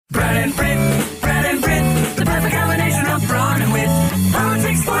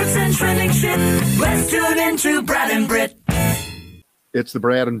Brad and Britt. It's the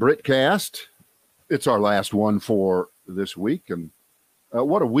Brad and Britt cast. It's our last one for this week, and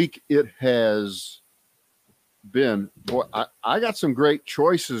what a week it has been. Boy, I got some great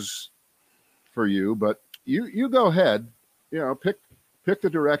choices for you, but you go ahead. You know, pick the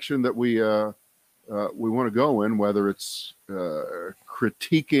direction that we want to go in, whether it's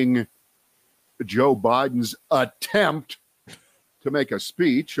critiquing Joe Biden's attempt to make a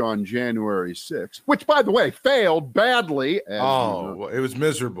speech on January 6th, which, by the way, failed badly. It was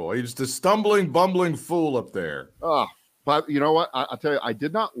miserable. He was the stumbling, bumbling fool up there. But you know what? I'll tell you, I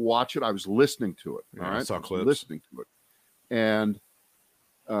did not watch it. I was listening to it. Yeah, all right? I saw clips. Listening to it. And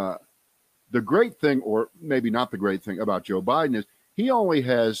the great thing, or maybe not the great thing about Joe Biden is he only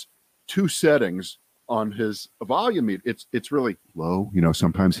has two settings on his volume meter. It's really low. You know,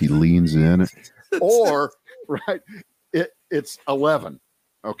 sometimes he leans in or right. It's 11,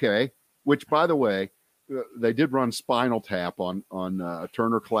 okay? Which, by the way, they did run Spinal Tap on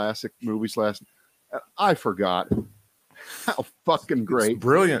Turner Classic Movies last. I forgot how fucking great! It's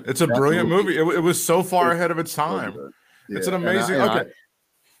brilliant. It's a brilliant movie. It was so far ahead of its time. Yeah, it's an amazing.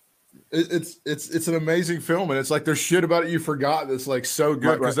 It's an amazing film, and it's like there's shit about it you forgot that's like so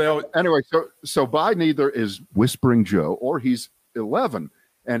good because they all. Anyway, so Biden either is Whispering Joe or he's 11,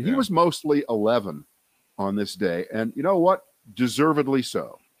 and he was mostly 11 on this day, and you know what? Deservedly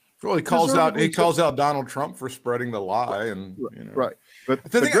so. Well, he calls out Donald Trump for spreading the lie, and you know. Right. But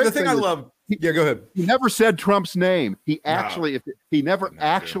the thing I love. Yeah, go ahead. He never said Trump's name. He actually, he never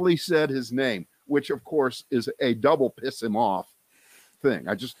actually said his name, which of course is a double piss him off thing.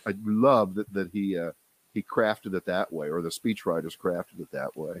 I love that he crafted it that way, or the speechwriters crafted it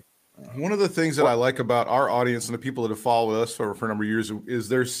that way. One of the things that I like about our audience and the people that have followed us for a number of years is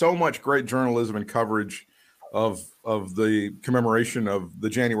there's so much great journalism and coverage of the commemoration of the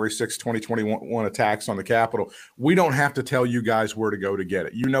January 6th, 2021 attacks on the Capitol. We don't have to tell you guys where to go to get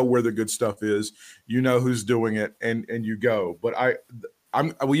it. You know where the good stuff is. You know who's doing it, and you go. But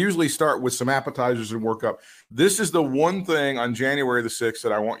we usually start with some appetizers and work up. This is the one thing on January the 6th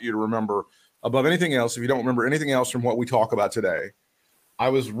that I want you to remember above anything else. If you don't remember anything else from what we talk about today, I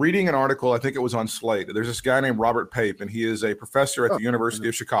was reading an article, I think it was on Slate. There's this guy named Robert Pape, and he is a professor at the University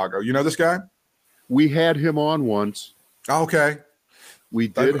of Chicago. You know this guy? We had him on once. Okay. We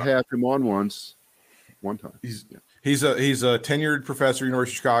did have him on one time. He's a tenured professor at the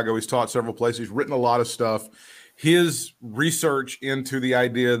University of Chicago. He's taught several places. He's written a lot of stuff. His research into the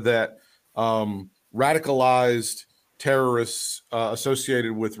idea that radicalized terrorists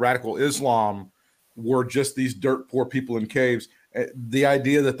associated with radical Islam were just these dirt poor people in caves. The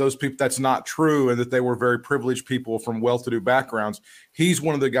idea that those people, that's not true, and that they were very privileged people from well-to-do backgrounds. He's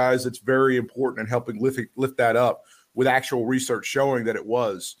one of the guys that's very important in helping lift that up with actual research showing that it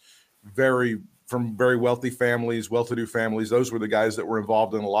was from very wealthy families, well-to-do families. Those were the guys that were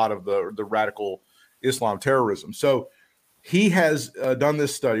involved in a lot of the radical Islam terrorism. So he has done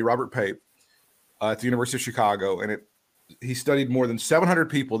this study, Robert Pape, at the University of Chicago, and he studied more than 700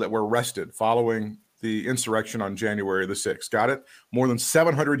 people that were arrested following the insurrection on January the 6th. Got it? More than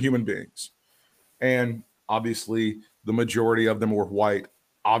 700 human beings. And obviously the majority of them were white.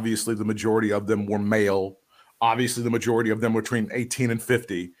 Obviously the majority of them were male. Obviously the majority of them were between 18 and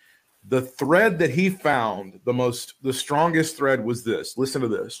 50. The thread that he found, the strongest thread was this. Listen to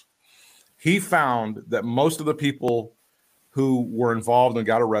this. He found that most of the people who were involved and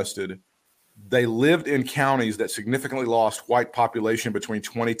got arrested, they lived in counties that significantly lost white population between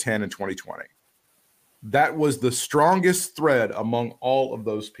 2010 and 2020. That was the strongest thread among all of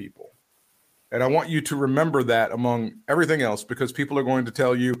those people. And I want you to remember that among everything else, because people are going to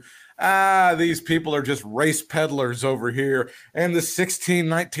tell you, these people are just race peddlers over here, and the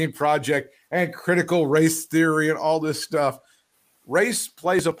 1619 Project and critical race theory and all this stuff. Race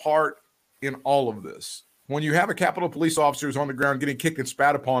plays a part in all of this. When you have a Capitol Police officer who's on the ground getting kicked and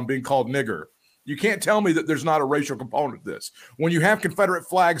spat upon, being called nigger, you can't tell me that there's not a racial component to this. When you have Confederate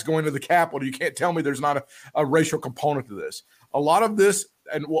flags going to the Capitol, you can't tell me there's not a racial component to this. A lot of this,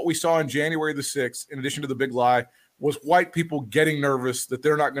 and what we saw on January the 6th, in addition to the big lie, was white people getting nervous that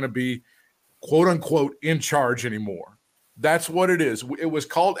they're not going to be, quote unquote, in charge anymore. That's what it is. It was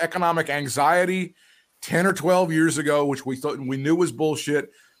called economic anxiety 10 or 12 years ago, which we knew was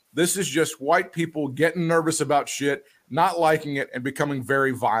bullshit. This is just white people getting nervous about shit, not liking it, and becoming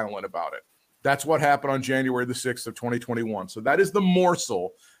very violent about it. That's what happened on January the 6th of 2021. So that is the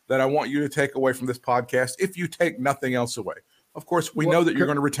morsel that I want you to take away from this podcast, if you take nothing else away. Of course, we know that you're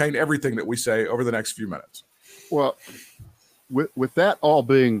going to retain everything that we say over the next few minutes. Well, with that all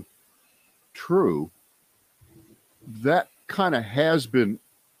being true, that kind of has been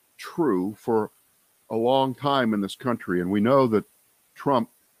true for a long time in this country, and we know that Trump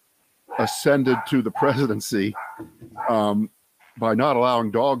ascended to the presidency by not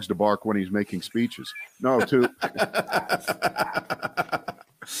allowing dogs to bark when he's making speeches. No,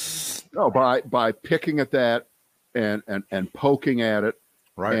 by picking at that and poking at it,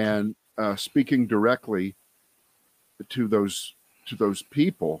 right, and speaking directly to those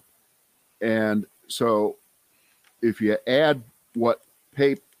people. And so if you add what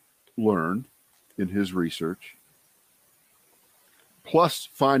Pape learned in his research, plus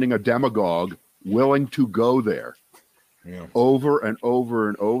finding a demagogue willing to go there over and over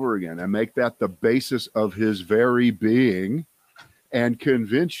and over again and make that the basis of his very being, and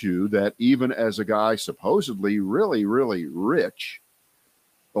convince you that even as a guy supposedly really, really rich,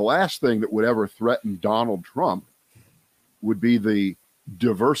 the last thing that would ever threaten Donald Trump would be the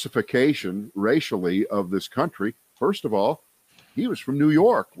diversification racially of this country. First of all, he was from New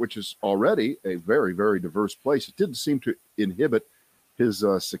York, which is already a very, very diverse place. It didn't seem to inhibit his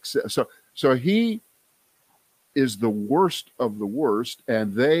success. So he is the worst of the worst,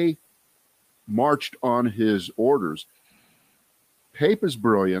 and they marched on his orders. Pape is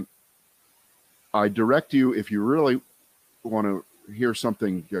brilliant. I direct you, if you really want to hear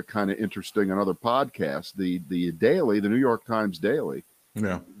something kind of interesting, another podcast, the Daily, the New York Times Daily,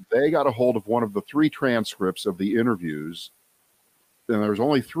 they got a hold of one of the 3 transcripts of the interviews, and there's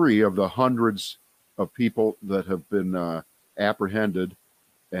only 3 of the hundreds of people that have been apprehended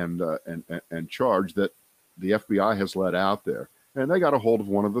and charged that the FBI has let out there. And they got a hold of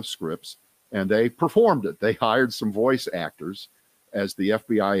one of the scripts, and they performed it. They hired some voice actors as the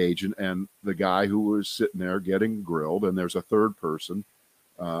FBI agent and the guy who was sitting there getting grilled. And there's a third person,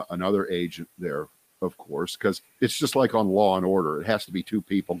 another agent there, of course, because it's just like on Law and Order. It has to be 2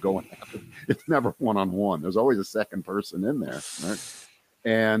 people going at it. It's never one-on-one. There's always a second person in there, right?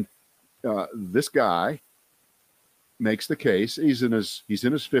 And this guy makes the case. He's in his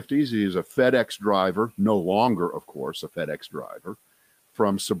 50s. He's a FedEx driver, no longer, of course, a FedEx driver,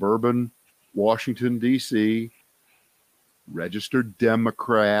 from suburban Washington, D.C., registered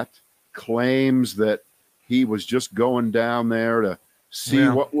Democrat, claims that he was just going down there to see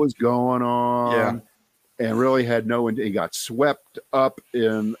what was going on, and really had no. He got swept up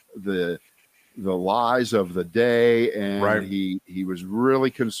in the lies of the day, and he was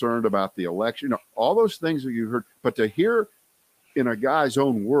really concerned about the election. You know, all those things that you heard, but to hear in a guy's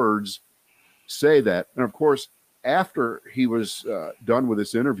own words say that, and of course, after he was done with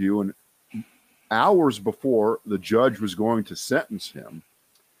this interview and hours before the judge was going to sentence him,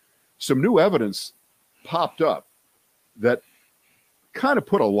 some new evidence popped up that kind of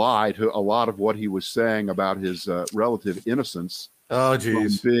put a lie to a lot of what he was saying about his relative innocence from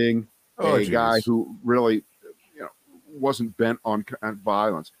being a guy who really, wasn't bent on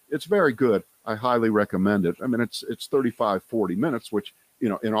violence. It's very good. I highly recommend it. I mean, it's 35, 40 minutes, which,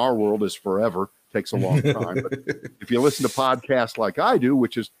 in our world is forever, takes a long time. But if you listen to podcasts like I do,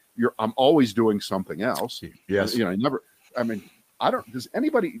 which is I'm always doing something else. Yes. Does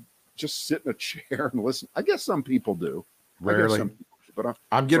anybody just sit in a chair and listen? I guess some people do. Rarely. But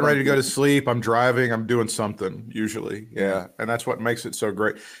I'm getting ready to go to sleep. I'm driving. I'm doing something usually. Yeah. And that's what makes it so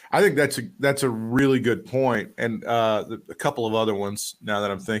great. I think that's a really good point. And a couple of other ones now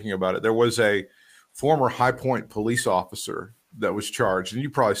that I'm thinking about it. There was a former High Point police officer that was charged, and you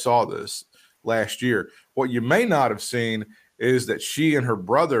probably saw this last year. What you may not have seen is that she and her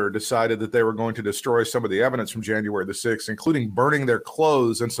brother decided that they were going to destroy some of the evidence from January the 6th, including burning their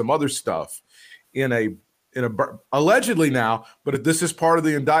clothes and some other stuff allegedly now, but this is part of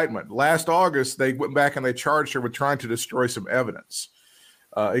the indictment. Last August, they went back and they charged her with trying to destroy some evidence,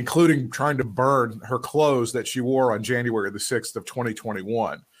 including trying to burn her clothes that she wore on January the 6th of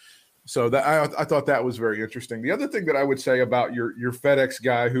 2021. So that I thought that was very interesting. The other thing that I would say about your FedEx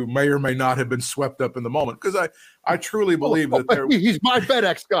guy who may or may not have been swept up in the moment, because I truly believe that he's my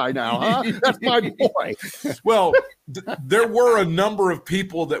FedEx guy now, huh? That's my boy. Well, there were a number of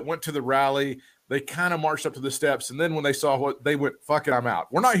people that went to the rally. They kind of marched up to the steps, and then when they saw what they went, fuck it, I'm out.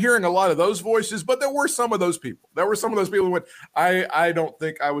 We're not hearing a lot of those voices, but there were some of those people. There were some of those people who went, I don't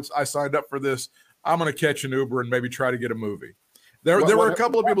think I signed up for this. I'm going to catch an Uber and maybe try to get a movie. There were a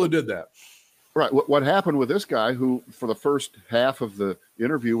couple of people who did that. Right. What happened with this guy who, for the first half of the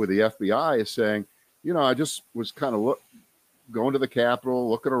interview with the FBI, is saying, I just was kind of going to the Capitol,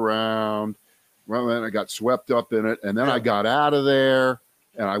 looking around. Well, then I got swept up in it, and then I got out of there,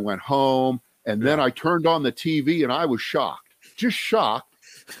 and I went home. And then I turned on the TV and I was just shocked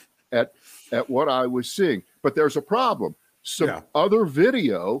at what I was seeing. But there's a problem. Some other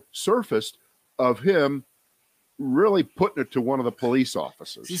video surfaced of him really putting it to one of the police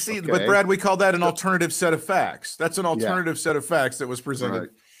officers. You see, but Brad, we call that an alternative set of facts. That's an alternative set of facts that was presented.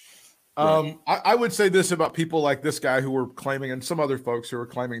 Right. I would say this about people like this guy who were claiming, and some other folks who are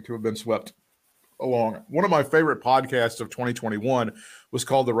claiming to have been swept along. One of my favorite podcasts of 2021 was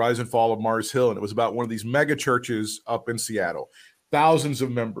called The Rise and Fall of Mars Hill, and it was about one of these mega churches up in Seattle, thousands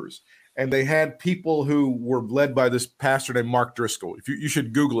of members. And they had people who were led by this pastor named Mark Driscoll. You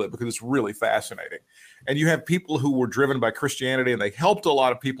should Google it because it's really fascinating. And you have people who were driven by Christianity, and they helped a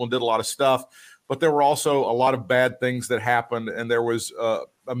lot of people and did a lot of stuff. But there were also a lot of bad things that happened, and there was a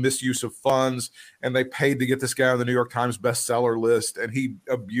misuse of funds, and they paid to get this guy on the New York Times bestseller list, and he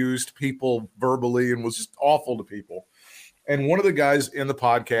abused people verbally and was just awful to people. And one of the guys in the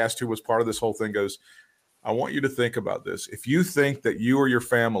podcast who was part of this whole thing goes, I want you to think about this. If you think that you or your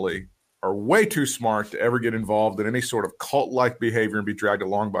family are way too smart to ever get involved in any sort of cult-like behavior and be dragged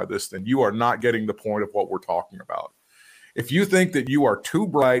along by this, then you are not getting the point of what we're talking about. If you think that you are too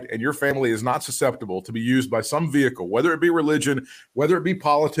bright and your family is not susceptible to be used by some vehicle, whether it be religion, whether it be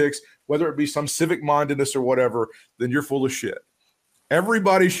politics, whether it be some civic mindedness or whatever, then you're full of shit.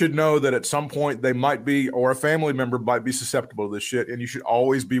 Everybody should know that at some point they might be, or a family member might be susceptible to this shit, and you should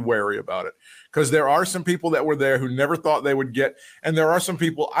always be wary about it. Because there are some people that were there who never thought they would get, and there are some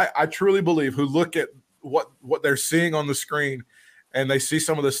people, I truly believe, who look at what they're seeing on the screen and they see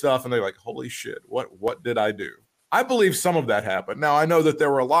some of this stuff and they're like, holy shit, what did I do? I believe some of that happened. Now, I know that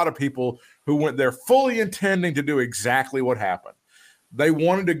there were a lot of people who went there fully intending to do exactly what happened. They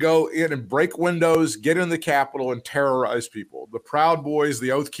wanted to go in and break windows, get in the Capitol, and terrorize people. The Proud Boys,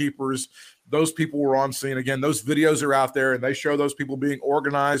 the Oath Keepers, those people were on scene. Again, those videos are out there, and they show those people being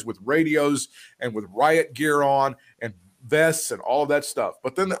organized with radios and with riot gear on and vests and all of that stuff.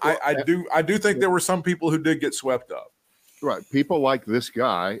 But then I do think there were some people who did get swept up. Right. People like this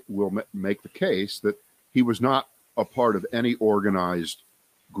guy will make the case that he was not a part of any organized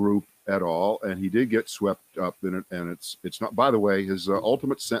group at all, and he did get swept up in it. And it's not. By the way, his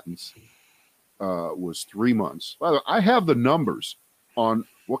ultimate sentence was 3 months. By the way, I have the numbers on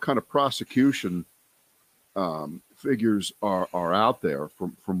what kind of prosecution figures are out there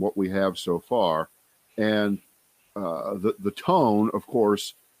from what we have so far, and the tone, of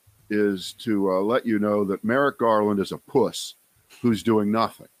course, is to let you know that Merrick Garland is a puss who's doing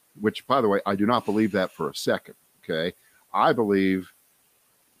nothing. Which, by the way, I do not believe that for a second. Okay, I believe,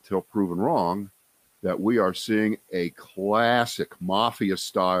 till proven wrong, that we are seeing a classic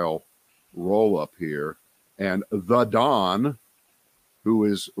mafia-style roll-up here, and the Don, who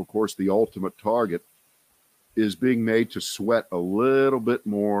is, of course, the ultimate target, is being made to sweat a little bit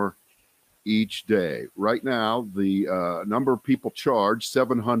more each day. Right now, the number of people charged,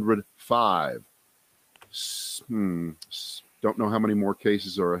 705. Don't know how many more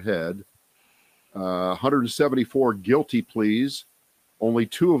cases are ahead. 174 guilty pleas. Only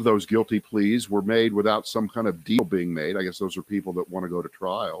 2 of those guilty pleas were made without some kind of deal being made. I guess those are people that want to go to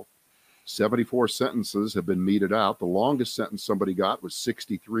trial. 74 sentences have been meted out. The longest sentence somebody got was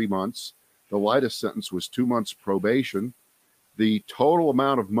 63 months. The lightest sentence was 2 months probation. The total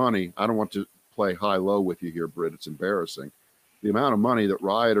amount of money, I don't want to play high-low with you here, Britt, it's embarrassing. The amount of money that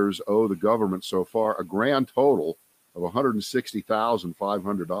rioters owe the government so far, a grand total of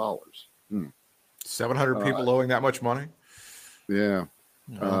 $160,500. 700 people owing that much money? Yeah.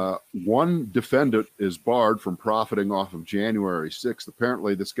 One defendant is barred from profiting off of January 6th.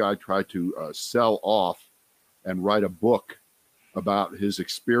 Apparently, this guy tried to sell off and write a book about his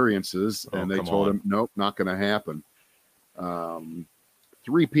experiences, and they told him, nope, not going to happen.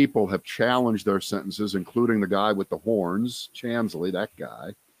 3 people have challenged their sentences, including the guy with the horns, Chansley, that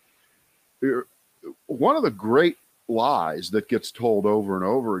guy. One of the great lies that gets told over and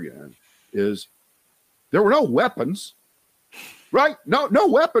over again is there were no weapons, right? No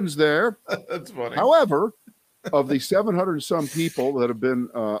weapons there. That's funny. However, of the 700 and some people that have been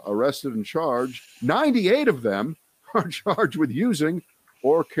arrested and charged, 98 of them are charged with using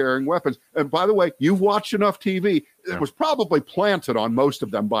or carrying weapons. And by the way, you've watched enough TV. It was probably planted on most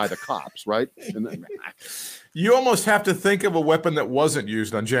of them by the cops, right? And then, you almost have to think of a weapon that wasn't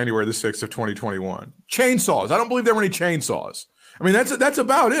used on January the 6th of 2021. Chainsaws. I don't believe there were any chainsaws. I mean, that's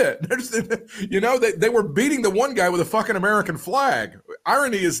about it. They were beating the one guy with a fucking American flag.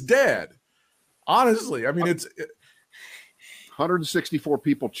 Irony is dead. Honestly, I mean, it's 164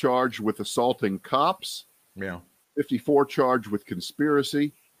 people charged with assaulting cops. Yeah. 54 charged with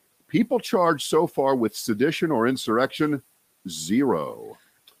conspiracy. People charged so far with sedition or insurrection, 0.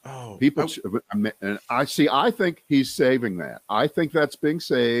 Oh, people, and I think he's saving that. I think that's being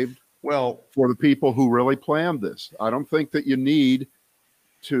saved. Well, for the people who really planned this. I don't think that you need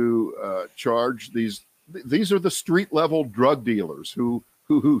to charge these these are the street level drug dealers who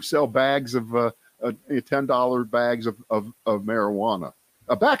sell bags of $10 bags of marijuana.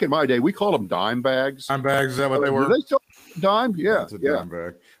 Back in my day, we called them dime bags. Dime bags, is that what they were? Do they still dime? Yeah, it's a dime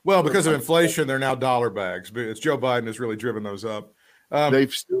bag. Well, because of inflation, they're now dollar bags. But it's Joe Biden has really driven those up.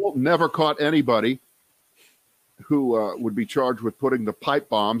 They've still never caught anybody who would be charged with putting the pipe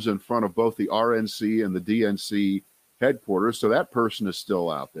bombs in front of both the RNC and the DNC headquarters. So that person is still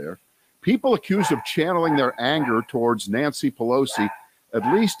out there. People accused of channeling their anger towards Nancy Pelosi,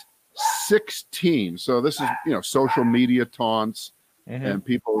 at least 16. So this is, social media taunts and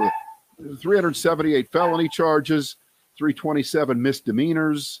people, 378 felony charges, 327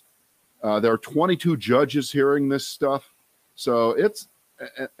 misdemeanors. There are 22 judges hearing this stuff. So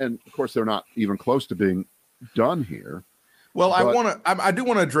and of course, they're not even close to being done here. Well, I do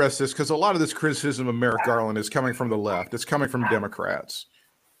want to address this because a lot of this criticism of Merrick Garland is coming from the left. It's coming from Democrats.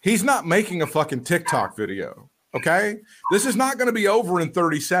 He's not making a fucking TikTok video. Okay. This is not going to be over in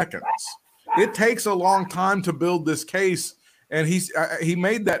 30 seconds. It takes a long time to build this case. And he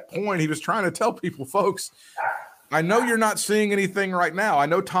made that point. He was trying to tell people, folks, I know you're not seeing anything right now. I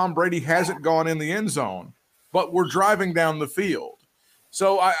know Tom Brady hasn't gone in the end zone, but we're driving down the field.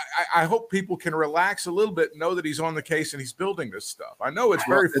 So I hope people can relax a little bit, know that he's on the case and he's building this stuff. I know it's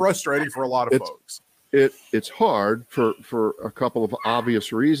very frustrating for a lot of folks. It's hard for a couple of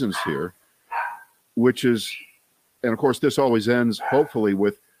obvious reasons here, which is, and of course, this always ends hopefully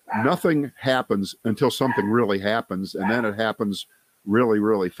with nothing happens until something really happens, and then it happens really,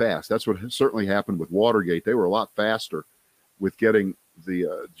 really fast. That's what certainly happened with Watergate. They were a lot faster with getting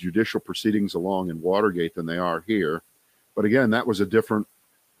the judicial proceedings along in Watergate than they are here. But again, that was a different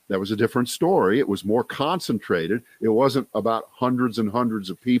story. It was more concentrated. It wasn't about hundreds and hundreds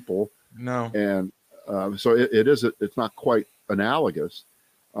of people. No. And so it's not quite analogous.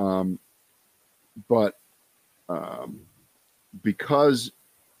 But because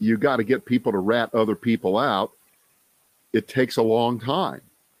you got to get people to rat other people out, it takes a long time.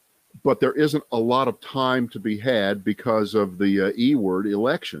 But there isn't a lot of time to be had because of the E-word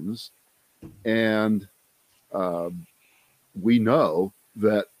elections. And we know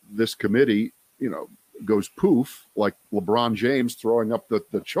that this committee, goes poof, like LeBron James throwing up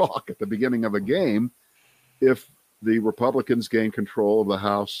the chalk at the beginning of a game, if the Republicans gain control of the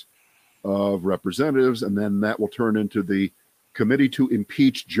House of Representatives, and then that will turn into the committee to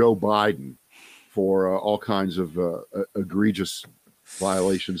impeach Joe Biden for all kinds of egregious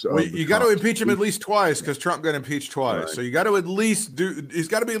violations. You got to impeach him at least twice because Trump got impeached twice. Right. So you got to at least he's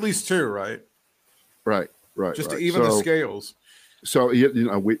got to be at least two, right? Right. Just to even the scales. So,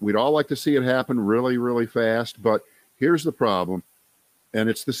 we'd all like to see it happen really, really fast. But here's the problem, and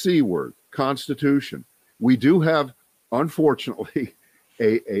it's the C word, Constitution. We do have, unfortunately,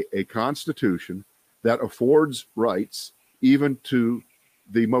 a Constitution that affords rights even to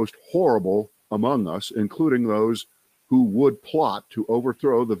the most horrible among us, including those who would plot to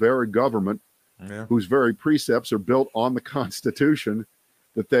overthrow the very government whose very precepts are built on the Constitution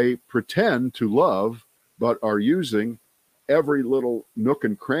that they pretend to love, but are using every little nook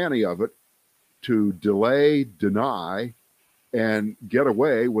and cranny of it to delay, deny, and get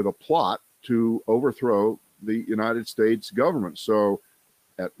away with a plot to overthrow the United States government. So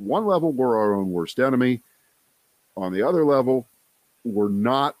at one level, we're our own worst enemy. On the other level, we're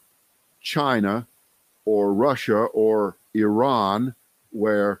not China or Russia or Iran,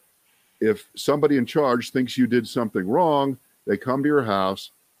 where if somebody in charge thinks you did something wrong, they come to your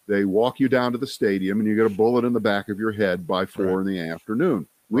house, they walk you down to the stadium, and you get a bullet in the back of your head by 4 in the afternoon.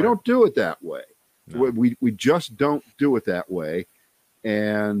 We don't do it that way. No. We just don't do it that way.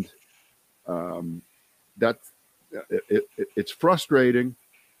 And it's frustrating,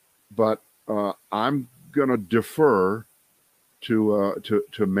 but I'm going to defer to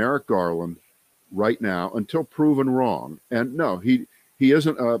Merrick Garland right now until proven wrong. And no, he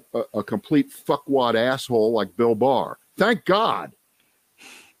isn't a complete fuckwad asshole like Bill Barr. Thank God.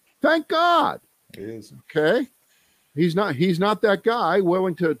 Thank God. He is. Okay. He's not that guy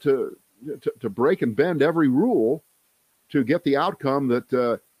willing to break and bend every rule to get the outcome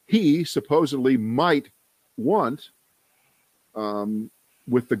that he supposedly might want,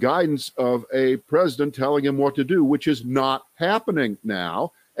 with the guidance of a president telling him what to do, which is not happening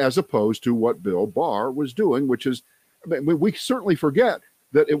now, as opposed to what Bill Barr was doing, which is, we certainly forget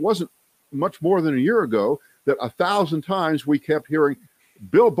that it wasn't much more than a year ago that 1,000 times we kept hearing,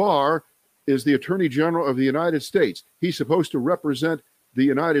 Bill Barr is the Attorney General of the United States. He's supposed to represent the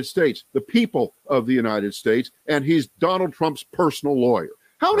United States, the people of the United States, and he's Donald Trump's personal lawyer.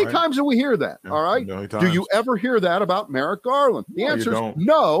 How many Right. times do we hear that? Yeah, All right. many Do you times. ever hear that about Merrick Garland? The No, you answer is don't.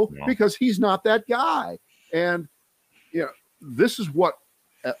 no, No. because he's not that guy. And, you know, this is what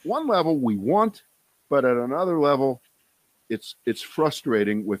at one level we want, but at another level, it's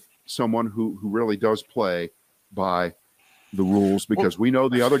frustrating with someone who really does play by the rules, because we know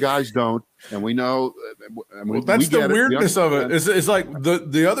the other guys don't, and we know. Well, that's the weirdness of it. Understand. It's like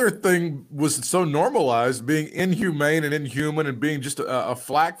the other thing was so normalized, being inhumane and inhuman and being just a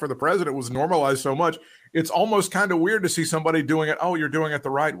flack for the president was normalized so much. It's almost kind of weird to see somebody doing it. Oh, you're doing it the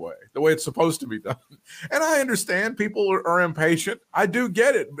right way, the way it's supposed to be done. And I understand people are impatient. I do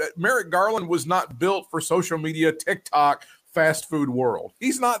get it. Merrick Garland was not built for social media, TikTok, fast food world.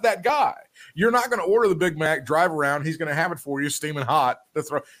 He's not that guy. You're not going to order the Big Mac, drive around. He's going to have it for you, steaming hot.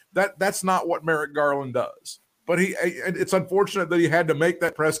 That's not what Merrick Garland does. But it's unfortunate that he had to make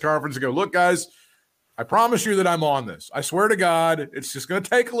that press conference and go, look, guys, I promise you that I'm on this. I swear to God, it's just going to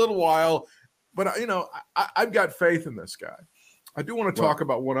take a little while. But, I've got faith in this guy. I do want to talk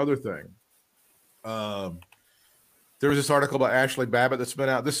about one other thing. There was this article about Ashley Babbitt that's been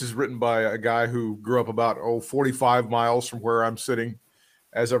out. This is written by a guy who grew up about 45 miles from where I'm sitting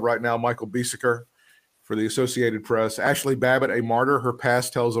as of right now, Michael Biesecker for the Associated Press. Ashley Babbitt, a martyr. Her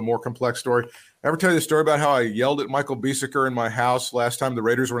past tells a more complex story. Ever tell you the story about how I yelled at Michael Biesecker in my house last time the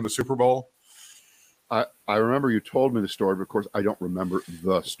Raiders were in the Super Bowl? I remember you told me the story, but of course I don't remember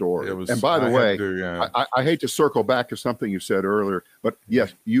the story. And by the way, I hate to circle back to something you said earlier, but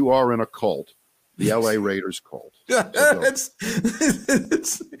yes, you are in a cult. The LA Raiders cult.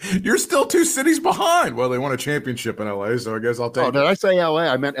 You're still 2 cities behind. Well, they won a championship in LA, so I guess I'll take it. Did I say LA?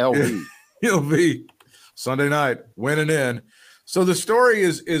 I meant LV. LV. Sunday night, winning in. So the story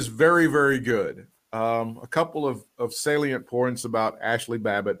is very, very good. A couple of salient points about Ashley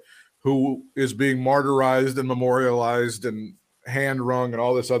Babbitt, who is being martyrized and memorialized and hand wrung and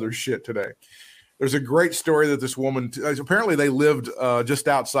all this other shit today. There's a great story that this woman, apparently they lived just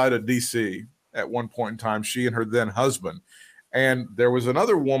outside of D.C. at one point in time, she and her then husband. And there was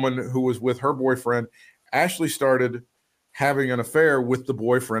another woman who was with her boyfriend. Ashley started having an affair with the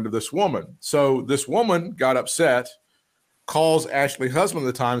boyfriend of this woman. So this woman got upset, calls Ashley's husband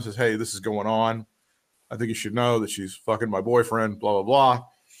at the time and says, hey, this is going on. I think you should know that she's fucking my boyfriend, blah, blah, blah.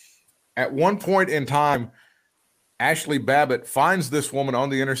 At one point in time, Ashley Babbitt finds this woman on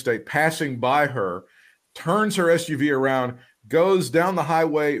the interstate passing by her, turns her SUV around, goes down the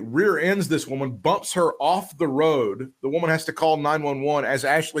highway, rear ends this woman, bumps her off the road. The woman has to call 911 as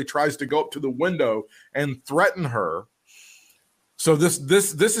Ashley tries to go up to the window and threaten her. So this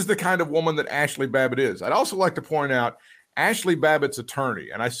is the kind of woman that Ashley Babbitt is. I'd also like to point out Ashley Babbitt's attorney,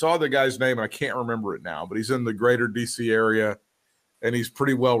 and I saw the guy's name and I can't remember it now, but he's in the greater DC area and he's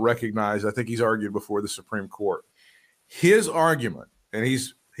pretty well recognized. I think he's argued before the Supreme Court. His argument, and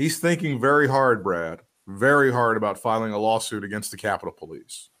he's thinking very hard, Brad, very hard about filing a lawsuit against the Capitol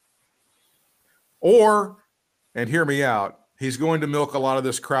Police. Or, and hear me out, he's going to milk a lot of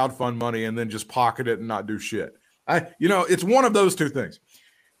this crowdfund money and then just pocket it and not do shit. It's one of those two things.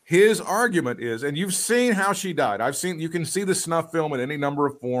 His argument is, and you've seen how she died. You can see the snuff film in any number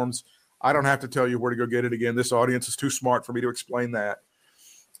of forms. I don't have to tell you where to go get it again. This audience is too smart for me to explain that.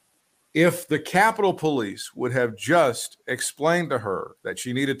 If the Capitol Police would have just explained to her that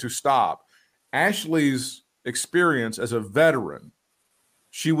she needed to stop, Ashley's experience as a veteran,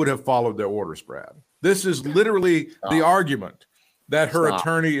 she would have followed their orders, Brad. This is literally the argument that her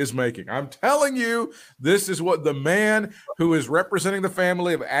attorney is making. I'm telling you, this is what the man who is representing the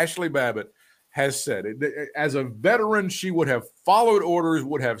family of Ashley Babbitt has said. As a veteran, she would have followed orders,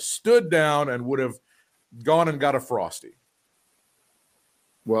 would have stood down, and would have gone and got a Frosty.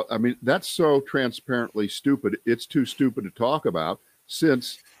 Well, I mean, that's so transparently stupid. It's too stupid to talk about,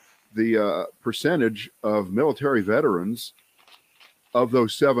 since the percentage of military veterans of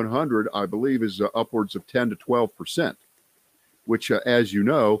those 700, I believe, is upwards of 10 to 12%, which, as you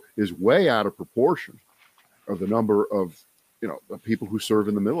know, is way out of proportion of the number of, people who serve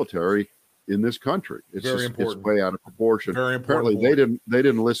in the military in this country. It's very important. It's way out of proportion. Very important. Apparently, they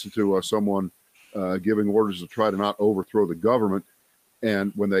didn't listen to someone giving orders to try to not overthrow the government.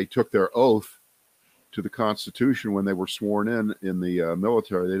 And when they took their oath to the Constitution, when they were sworn in the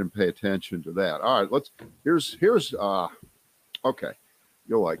military, they didn't pay attention to that. All right, here's okay.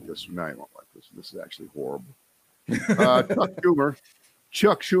 You'll like this. No, you won't like this. This is actually horrible.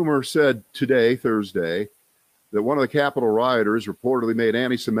 Chuck Schumer said today, Thursday, that one of the Capitol rioters reportedly made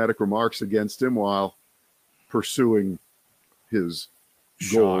anti-Semitic remarks against him while pursuing his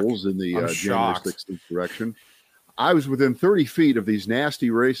goals in the January 6th insurrection. I was within 30 feet of these nasty,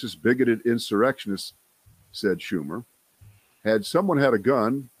 racist, bigoted insurrectionists, said Schumer. Had someone had a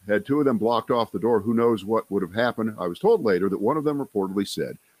gun, had two of them blocked off the door, who knows what would have happened. I was told later that one of them reportedly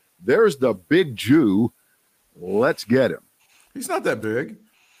said, "There's the big Jew. Let's get him." He's not that big.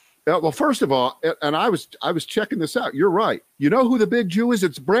 Well, first of all, and I was checking this out. You're right. You know who the big Jew is?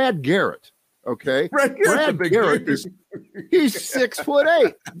 It's Brad Garrett. Okay, Brad Garrett is he's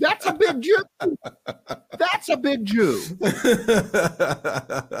 6'8". That's a big Jew. That's a big Jew.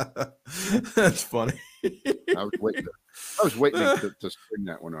 That's funny. I was waiting to spring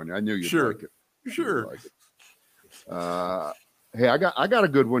that one on you. I knew you'd like it. Sure. Like it. Hey, I got a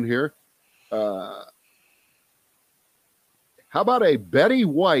good one here. How about a Betty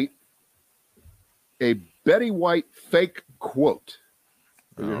White fake quote?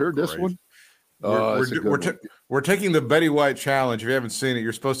 Have you heard this one? We're taking the Betty White challenge. If you haven't seen it,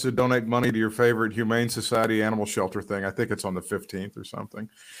 you're supposed to donate money to your favorite Humane Society animal shelter thing. I think it's on the 15th or something,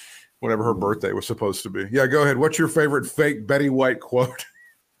 whatever her birthday was supposed to be. Yeah, go ahead. What's your favorite fake Betty White quote?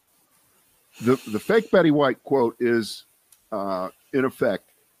 The fake Betty White quote is, in effect,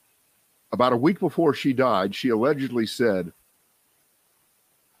 about a week before she died, she allegedly said,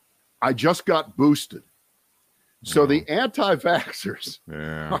 "I just got boosted." So the anti-vaxxers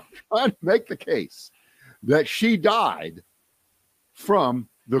are trying to make the case that she died from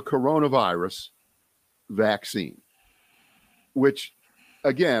the coronavirus vaccine, which,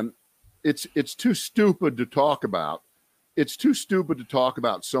 again, it's too stupid to talk about. It's too stupid to talk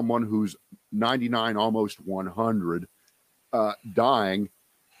about someone who's 99, almost 100, dying,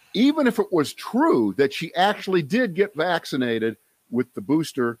 even if it was true that she actually did get vaccinated with the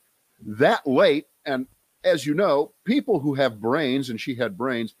booster that late. And as you know, people who have brains, and she had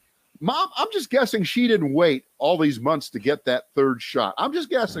brains, Mom, I'm just guessing she didn't wait all these months to get that third shot. I'm just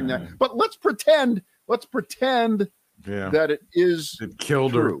guessing that. But let's pretend that it is it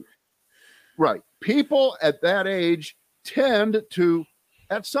killed true. her. Right. People at that age tend to,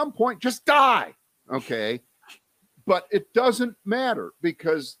 at some point, just die. Okay. But it doesn't matter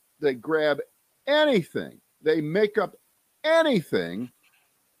because they grab anything, they make up anything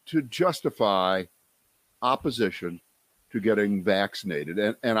to justify opposition to getting vaccinated.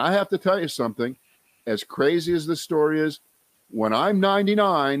 And I have to tell you something, as crazy as this story is, when I'm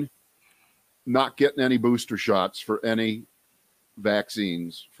 99, not getting any booster shots for any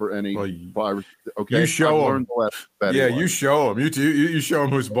vaccines, for any virus. Okay. You show them. Yeah, you show them. You show them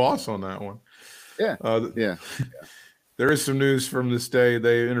who's boss on that one. Yeah. Yeah. There is some news from this day.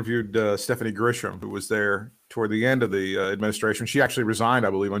 They interviewed Stephanie Grisham, who was there toward the end of the administration. She actually resigned, I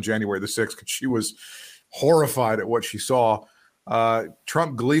believe, on January the 6th because she was horrified at what she saw.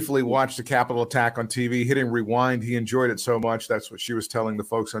 Trump gleefully watched the Capitol attack on TV, hitting rewind. He enjoyed it so much. That's what she was telling the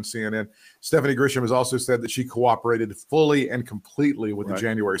folks on CNN. Stephanie Grisham has also said that she cooperated fully and completely with the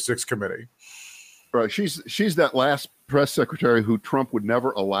January 6th committee. Right. She's that last press secretary who Trump would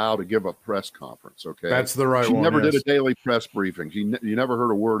never allow to give a press conference. Okay. That's the right one. She never yes. did a daily press briefing. You never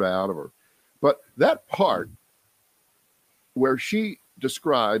heard a word out of her. But that part where she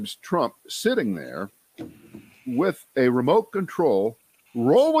describes Trump sitting there with a remote control,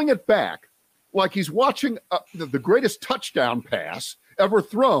 rolling it back like he's watching the greatest touchdown pass ever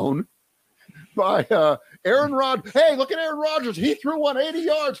thrown by Aaron Rodgers. Hey, look at Aaron Rodgers. He threw 180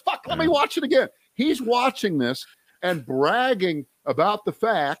 yards. Fuck, let me watch it again. He's watching this and bragging about the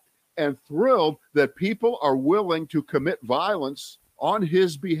fact and thrilled that people are willing to commit violence on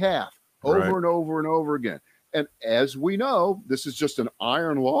his behalf over and over and over again. And as we know, this is just an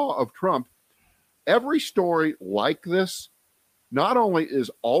iron law of Trump. Every story like this not only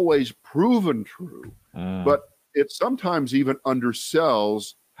is always proven true, but it sometimes even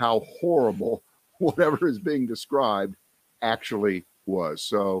undersells how horrible whatever is being described actually was.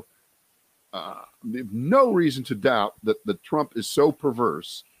 So no reason to doubt that Trump is so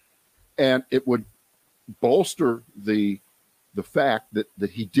perverse, and it would bolster the fact that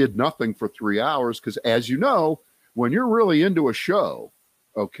he did nothing for 3 hours. Because as you know, when you're really into a show,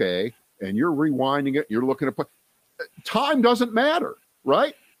 okay, and you're rewinding it, you're looking at time doesn't matter,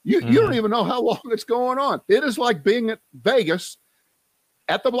 right? You don't even know how long it's going on. It is like being at Vegas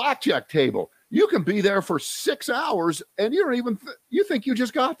at the blackjack table. You can be there for 6 hours and you don't even you think you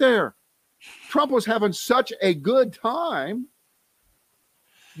just got there. Trump was having such a good time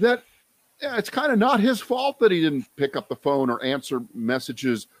that it's kind of not his fault that he didn't pick up the phone or answer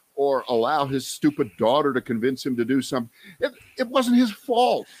messages or allow his stupid daughter to convince him to do something. It wasn't his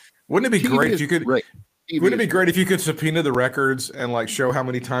fault. Wouldn't it be great if you could? Great. TV. Wouldn't it be great if you could subpoena the records and like show how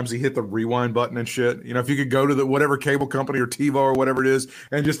many times he hit the rewind button and shit? You know, if you could go to the whatever cable company or TiVo or whatever it is,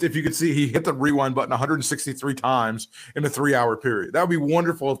 and just if you could see he hit the rewind button 163 times in a 3-hour period. That would be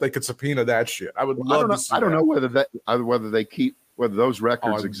wonderful if they could subpoena that shit. I would love to see. I don't know whether those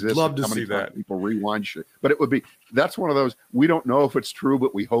records exist. Love to see that. People rewind shit, but that's one of those, we don't know if it's true,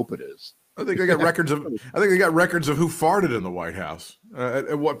 but we hope it is. I think they got records of who farted in the White House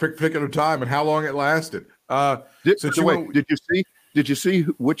at what particular time and how long it lasted. Did you see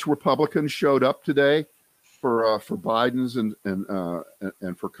which Republicans showed up today for Biden's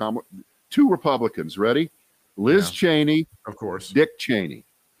and for Kamala? 2 Republicans. Ready? Liz Cheney, of course. Dick Cheney.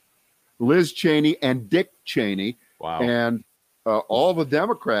 Liz Cheney and Dick Cheney. Wow. And all the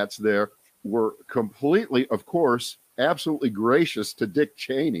Democrats there were completely, of course, absolutely gracious to Dick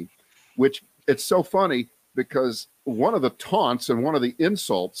Cheney, which it's so funny because one of the taunts and one of the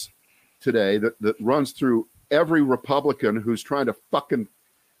insults today that runs through every Republican who's trying to fucking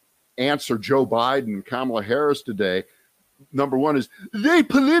answer Joe Biden and Kamala Harris today, number one is they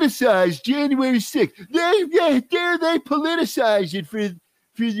politicized January 6th. They politicize it for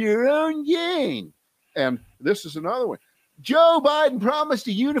their own gain. And this is another one. Joe Biden promised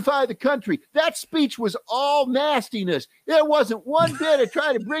to unify the country. That speech was all nastiness. There wasn't one bit of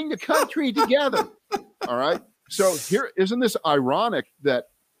trying to bring the country together. All right. So here, isn't this ironic that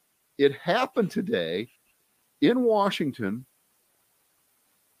it happened today in Washington,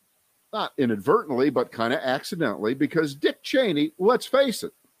 not inadvertently, but kind of accidentally, because Dick Cheney, let's face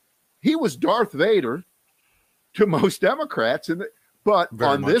it, he was Darth Vader to most Democrats. But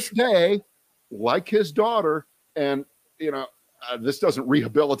Very on much. this day, like his daughter, and this doesn't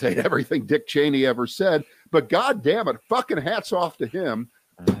rehabilitate everything Dick Cheney ever said, but God damn it, fucking hats off to him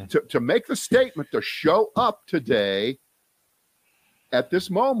to make the statement to show up today at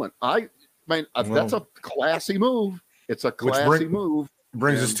this moment. I mean, that's a classy move. It's a classy move.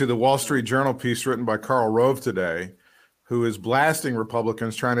 Brings us to the Wall Street Journal piece written by Karl Rove today, who is blasting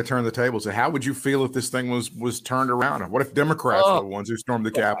Republicans trying to turn the tables. So how would you feel if this thing was turned around? What if Democrats were the ones who stormed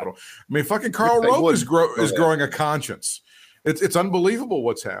the Capitol? I mean, fucking Karl Rove is growing a conscience. It's unbelievable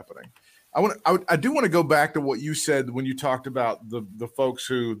what's happening. I do want to go back to what you said when you talked about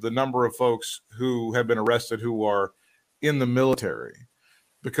the number of folks who have been arrested who are in the military.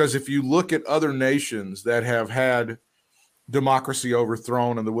 Because if you look at other nations that have had democracy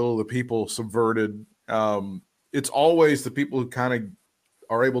overthrown and the will of the people subverted, it's always the people who kind of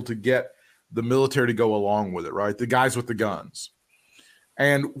are able to get the military to go along with it, right? The guys with the guns.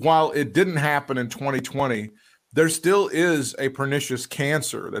 And while it didn't happen in 2020, there still is a pernicious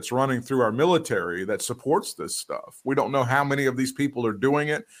cancer that's running through our military that supports this stuff. We don't know how many of these people are doing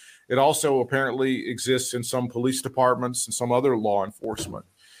it. It also apparently exists in some police departments and some other law enforcement.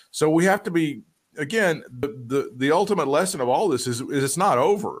 So we have to be, again, the ultimate lesson of all this is it's not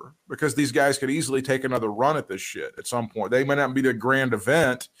over, because these guys could easily take another run at this shit at some point. They may not be a grand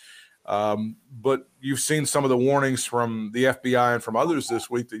event, but you've seen some of the warnings from the FBI and from others this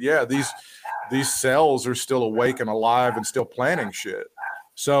week that, these cells are still awake and alive and still planning shit.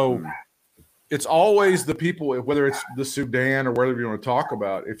 So it's always the people, whether it's the Sudan or whatever you want to talk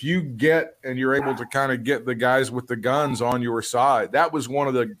about, if you get and you're able to kind of get the guys with the guns on your side. That was one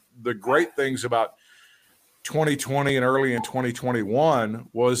of the great things about 2020 and early in 2021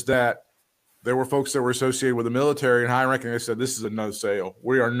 was that there were folks that were associated with the military and high ranking. They said, this is a no sale.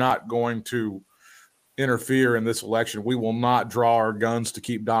 We are not going to interfere in this election. We will not draw our guns to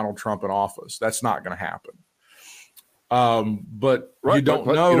keep Donald Trump in office. That's not going to happen. But right, you don't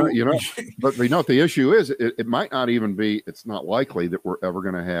know. But the issue is it might not even be, it's not likely that we're ever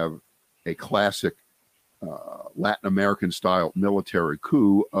going to have a classic Latin American style military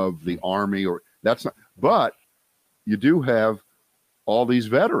coup of the army, or that's not, but you do have all these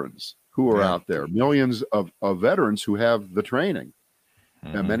veterans who are out there, millions of veterans who have the training,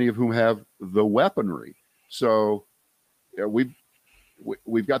 and many of whom have the weaponry. So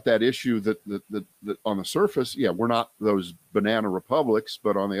we've got that issue that on the surface, we're not those banana republics,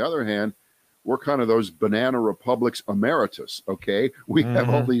 but on the other hand, we're kind of those banana republics emeritus. Okay, we have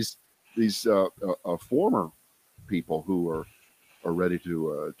all these former people who are ready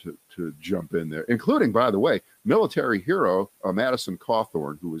to jump in there, including, by the way, military hero Madison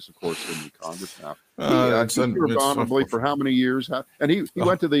Cawthorn, who is of course in the Congress now. He served honorably for how many years? And he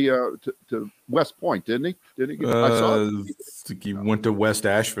went to the to West Point, didn't he? I think he went to West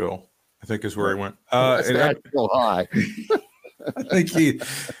Asheville, I think is where he went. Asheville High. I think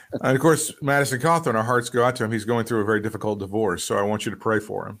and of course, Madison Cawthorn, our hearts go out to him. He's going through a very difficult divorce, so I want you to pray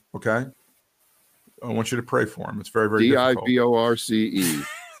for him. Okay, I want you to pray for him. It's very, very difficult. DIVORCE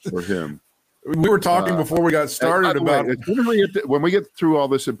for him. We were talking before we got started about when we get through all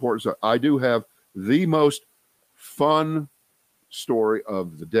this important stuff. I do have the most fun story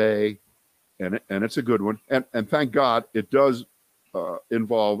of the day, and it's a good one. And thank God it does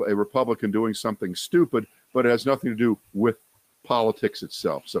involve a Republican doing something stupid, but it has nothing to do with politics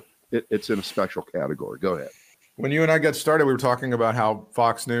itself. So it's in a special category. Go ahead. When you and I got started, we were talking about how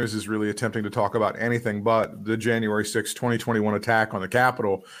Fox News is really attempting to talk about anything but the January 6, 2021 attack on the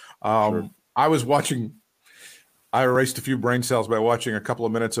Capitol. Sure. I was watching. I erased a few brain cells by watching a couple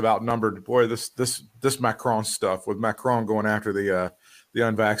of minutes of Outnumbered. Boy, this Macron stuff with Macron going after the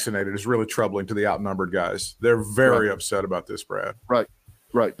unvaccinated is really troubling to the outnumbered guys. They're very upset about this, Brad.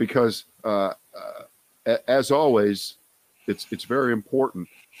 Right. Because as always, it's very important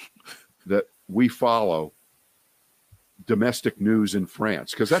that we follow domestic news in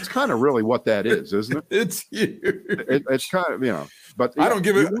France, because that's kind of really what that is, isn't it? It's huge. It's kind of, but I don't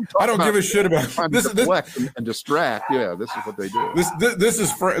give a shit about this. And distract. Yeah, this is what they do.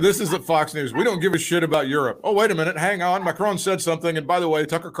 This is at Fox News. We don't give a shit about Europe. Oh, wait a minute, hang on. Macron said something, and by the way,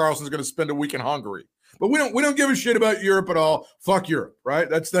 Tucker Carlson's going to spend a week in Hungary. But we don't give a shit about Europe at all. Fuck Europe, right?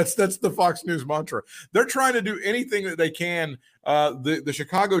 That's the Fox News mantra. They're trying to do anything that they can. The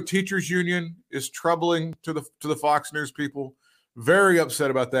Chicago Teachers Union is troubling to the Fox News people. Very upset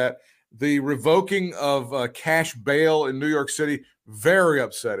about that. The revoking of cash bail in New York City, very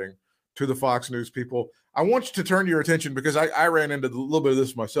upsetting to the Fox News people. I want you to turn your attention, because I ran into a little bit of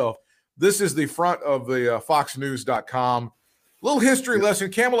this myself. This is the front of the foxnews.com. Little history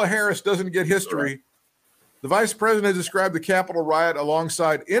lesson. Kamala Harris doesn't get history. The vice president has described the Capitol riot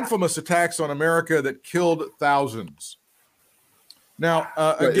alongside infamous attacks on America that killed thousands. Now,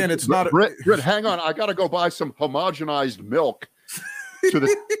 again, it's not... Britt, hang on. I got to go buy some homogenized milk. Can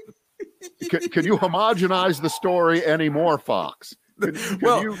you homogenize the story anymore, Fox?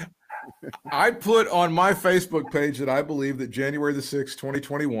 I put on my Facebook page that I believe that January the 6th,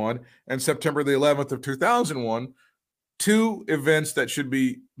 2021 and September the 11th of 2001, two events that should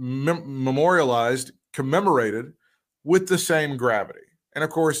be memorialized, commemorated with the same gravity. And of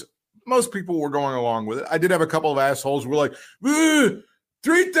course, most people were going along with it. I did have a couple of assholes who were like,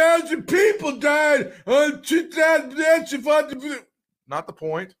 3,000 people died on 2,000. Not the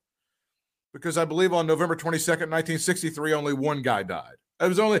point, because I believe on November 22nd, 1963, only one guy died. It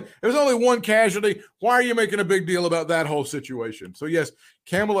was only one casualty. Why are you making a big deal about that whole situation? So yes,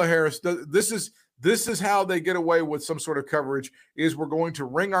 Kamala Harris, this is how they get away with some sort of coverage, is we're going to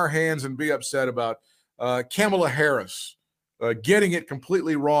wring our hands and be upset about Kamala Harris getting it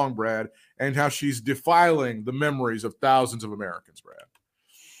completely wrong, Brad, and how she's defiling the memories of thousands of Americans, Brad.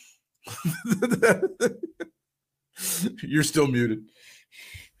 You're still muted.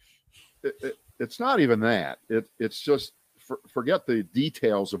 It's not even that. It's just forget the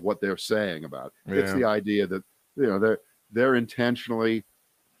details of what they're saying about it. It's the idea that they're intentionally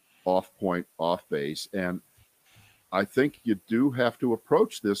off point, off base, and I think you do have to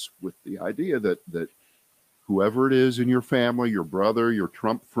approach this with the idea that whoever it is in your family, your brother, your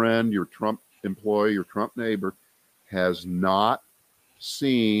Trump friend, your Trump employee, your Trump neighbor, has not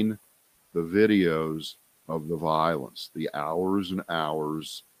seen the videos of the violence, the hours and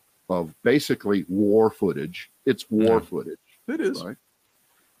hours of basically war footage. It's war footage. It is. Right?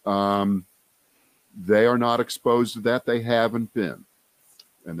 They are not exposed to that. They haven't been.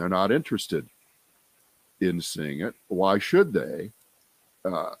 And they're not interested in seeing it. Why should they?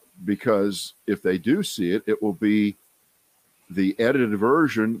 Because if they do see it, it will be the edited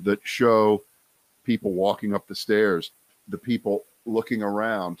version that show people walking up the stairs, the people looking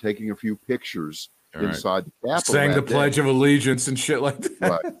around, taking a few pictures inside the Capitol, saying the Pledge of Allegiance and shit like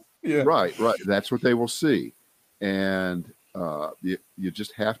that. Right. Right. That's what they will see. And you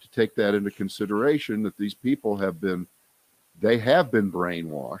just have to take that into consideration, that these people have been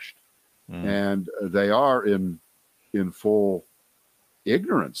brainwashed, and they are in full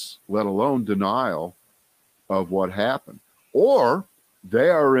ignorance, let alone denial of what happened, or they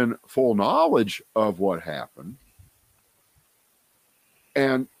are in full knowledge of what happened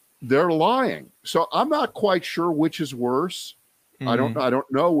and they're lying. So I'm not quite sure which is worse. I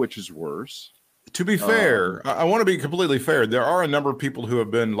don't know which is worse. To be fair, I want to be completely fair. There are a number of people who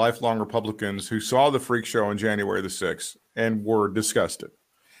have been lifelong Republicans who saw the freak show on January the 6th and were disgusted.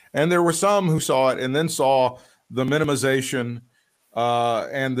 And there were some who saw it and then saw the minimization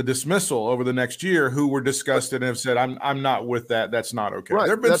and the dismissal over the next year, who were disgusted and have said, "I'm not with that. That's not okay." Right.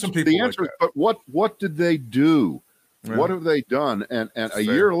 There have been some people like that. But what did they do? Yeah. What have they done? And a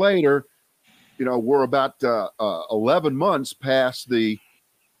year later, we're about 11 months past the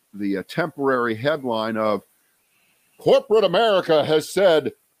temporary headline of corporate America has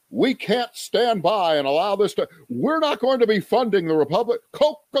said we can't stand by and allow this to, we're not going to be funding the Republic,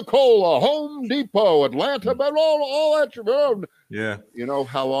 Coca-Cola, Home Depot, Atlanta, but all that. Yeah. You know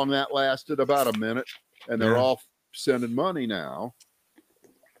how long that lasted? About a minute. And they're all sending money now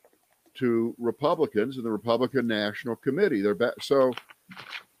to Republicans and the Republican National Committee. They're back. So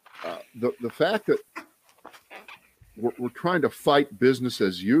the fact that we're trying to fight business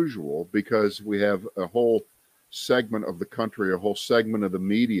as usual because we have a whole segment of the country, a whole segment of the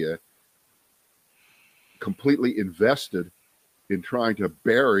media completely invested in trying to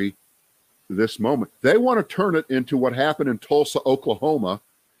bury this moment. They want to turn it into what happened in Tulsa, Oklahoma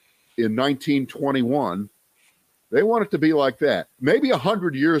in 1921. They want it to be like that. Maybe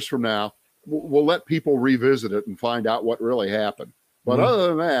 100 years from now, we'll let people revisit it and find out what really happened. But other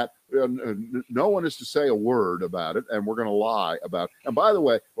than that, no one is to say a word about it, and we're going to lie about it. And by the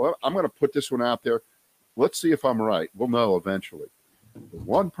way, I'm going to put this one out there. Let's see if I'm right. We'll know eventually.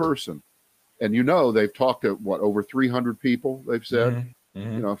 One person, and they've talked to over 300 people, they've said.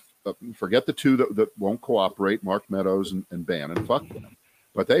 Forget the two that won't cooperate, Mark Meadows and Bannon, fuck them.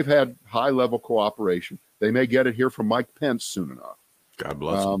 But they've had high-level cooperation. They may get it here from Mike Pence soon enough. God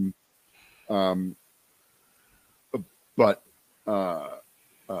bless him. But the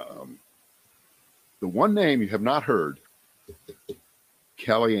one name you have not heard,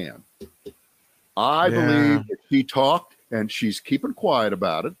 Kellyanne. I believe that she talked, and she's keeping quiet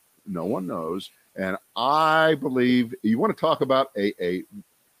about it. No one knows. And I believe you want to talk about a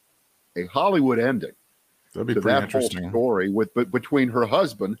Hollywood ending. That'd be to pretty that interesting. whole story between her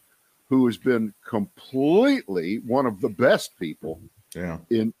husband, who has been completely one of the best people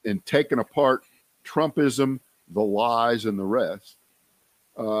in taking apart Trumpism, the lies, and the rest.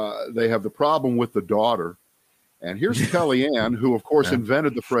 They have the problem with the daughter. And here's Kellyanne, who, of course,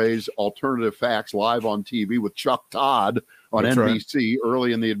 invented the phrase alternative facts live on TV with Chuck Todd on NBC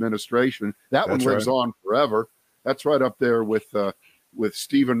early in the administration. That one lives on forever. That's right up there with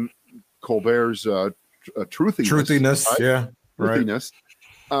Stephen Colbert's truthiness. Right? Truthiness.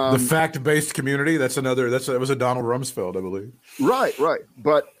 The fact-based community. That was a Donald Rumsfeld, I believe. Right.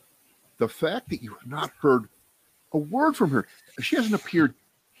 But the fact that you have not heard a word from her, she hasn't appeared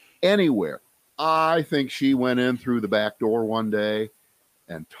anywhere. I think she went in through the back door one day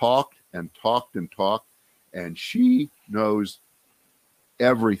and talked, and she knows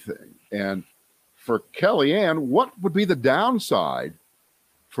everything. And for Kellyanne, what would be the downside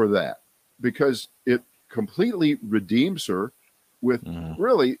for that? Because it completely redeems her with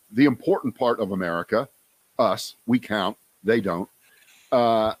really the important part of America, us. We count, they don't.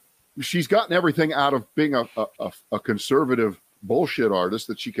 She's gotten everything out of being a conservative bullshit artist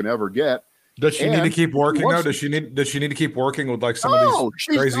that she can ever get. Does she need to keep working though? Does she need to keep working with like some of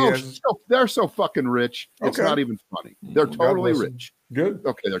these crazy? They're so fucking rich. It's not even funny. They're totally rich. Good.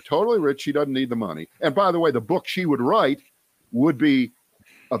 Okay, they're totally rich. She doesn't need the money. And by the way, the book she would write would be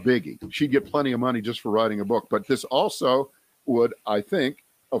a biggie. She'd get plenty of money just for writing a book. But this also would, I think,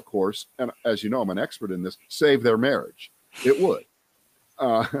 of course, and as you know, I'm an expert in this, save their marriage. It would.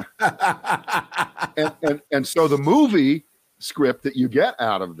 And so the movie script that you get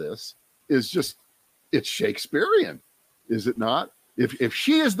out of this is just, it's Shakespearean, is it not? If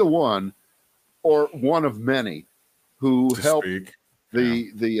she is the one, or one of many, who helped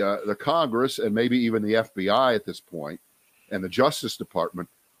the Congress and maybe even the FBI at this point and the Justice Department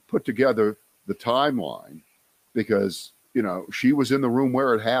put together the timeline, because she was in the room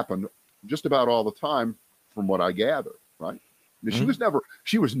where it happened just about all the time, from what I gather, right? She was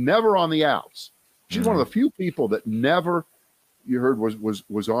never on the outs. She's one of the few people that never, you heard,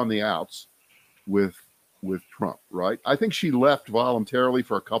 was on the outs with Trump, right? I think she left voluntarily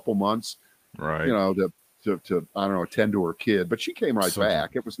for a couple months, right? To I don't know, attend to her kid, but she came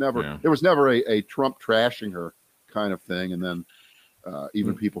back. It was never there was never a Trump trashing her kind of thing, and then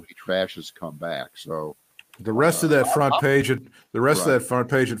even people he trashes come back. So the rest of that front page at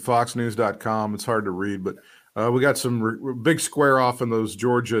foxnews.com, it's hard to read, but we got some big square off in those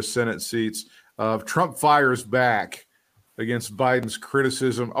Georgia Senate seats. Trump fires back against Biden's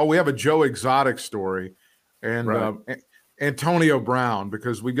criticism. Oh, we have a Joe Exotic story, and Antonio Brown,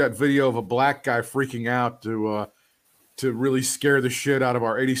 because we got video of a black guy freaking out to really scare the shit out of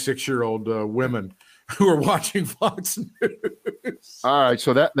our 86-year-old women who are watching Fox News. All right,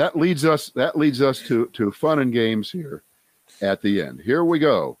 so that leads us to fun and games here at the end. Here we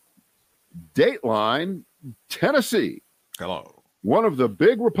go. Dateline, Tennessee. Hello. One of the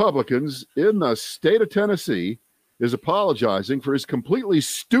big Republicans in the state of Tennessee is apologizing for his completely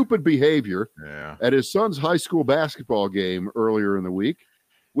stupid behavior at his son's high school basketball game earlier in the week,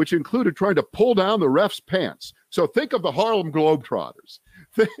 which included trying to pull down the ref's pants. So think of the Harlem Globetrotters.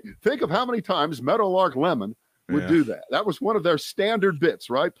 Think of how many times Meadowlark Lemon would do that. That was one of their standard bits,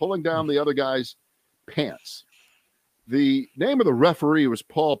 right? Pulling down the other guy's pants. The name of the referee was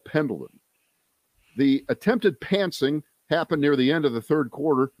Paul Pendleton. The attempted pantsing happened near the end of the third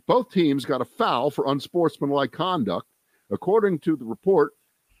quarter. Both teams got a foul for unsportsmanlike conduct. According to the report,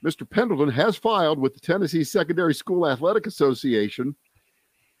 Mr. Pendleton has filed with the Tennessee Secondary School Athletic Association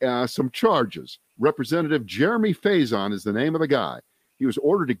some charges. Representative Jeremy Faison is the name of the guy. He was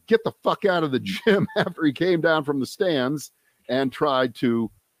ordered to get the fuck out of the gym after he came down from the stands and tried to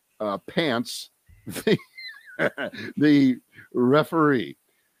pants the referee.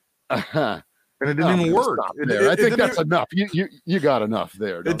 And it didn't even work. I think that's enough. You got enough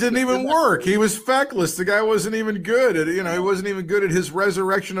there. It didn't even work. He was feckless. The guy wasn't even good at, he wasn't even good at his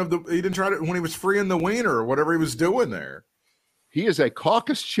resurrection of he didn't try to, when he was freeing the wiener or whatever he was doing there. He is a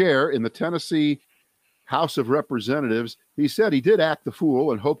caucus chair in the Tennessee House of Representatives. He said he did act the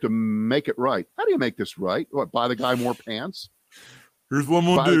fool and hoped to make it right. How do you make this right? What, buy the guy more pants? Here's what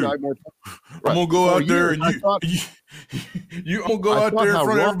I'm gonna do. I'm gonna go out there and I'm gonna go out there in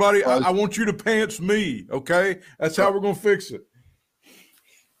front of everybody. I want you to pants me, okay? That's how we're gonna fix it.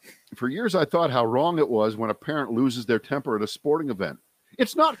 For years, I thought how wrong it was when a parent loses their temper at a sporting event.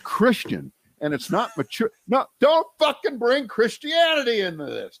 It's not Christian and it's not mature. No, don't fucking bring Christianity into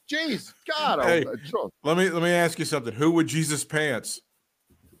this. Jeez, God. Hey, let me ask you something. Who would Jesus pants?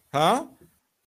 Huh?